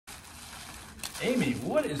Amy,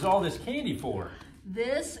 what is all this candy for?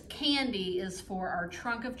 This candy is for our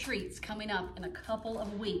trunk of treats coming up in a couple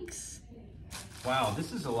of weeks. Wow,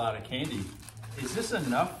 this is a lot of candy. Is this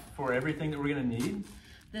enough for everything that we're gonna need?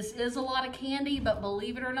 This is a lot of candy, but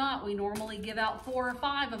believe it or not, we normally give out 4 or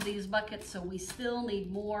 5 of these buckets, so we still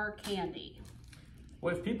need more candy.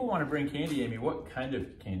 Well, if people want to bring candy, Amy, what kind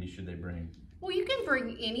of candy should they bring? Well, you can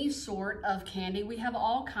bring any sort of candy. We have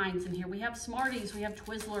all kinds in here. We have Smarties, we have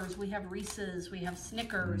Twizzlers, we have Reese's, we have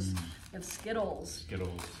Snickers, we have Skittles.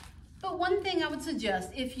 Skittles. But one thing I would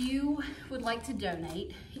suggest, if you would like to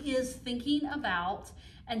donate, is thinking about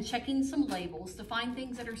and checking some labels to find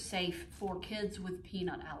things that are safe for kids with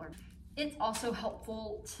peanut allergy. It's also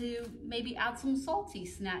helpful to maybe add some salty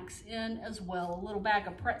snacks in as well. A little bag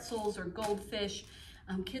of pretzels or Goldfish.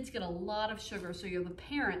 Kids get a lot of sugar, so the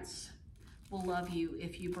parents will love you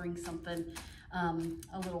if you bring something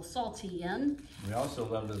a little salty in. We also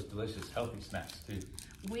love those delicious healthy snacks too.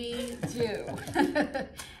 We do.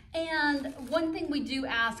 And one thing we do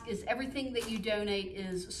ask is everything that you donate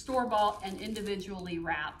is store-bought and individually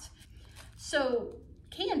wrapped. So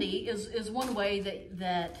candy is one way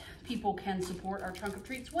that people can support our Trunk of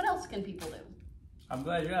Treats. What else can people do? I'm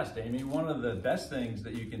glad you asked, Amy. One of the best things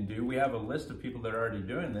that you can do, we have a list of people that are already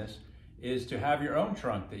doing this, is to have your own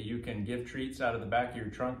trunk that you can give treats out of the back of your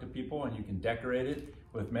trunk to people, and you can decorate it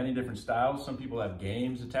with many different styles. Some people have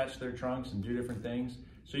games attached to their trunks and do different things.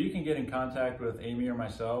 So you can get in contact with Amy or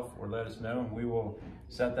myself or let us know, and we will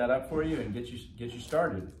set that up for you and get you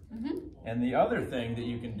started. And the other thing that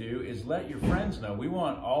you can do is let your friends know. We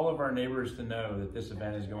want all of our neighbors to know that this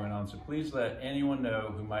event is going on, so please let anyone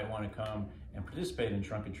know who might want to come and participate in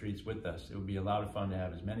Trunk of Treats with us. It would be a lot of fun to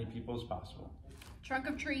have as many people as possible. Trunk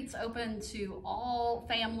of Treats open to all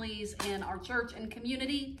families in our church and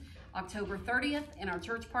community, October 30th in our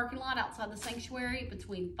church parking lot outside the sanctuary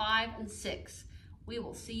between 5 and 6. We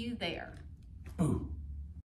will see you there. Boo.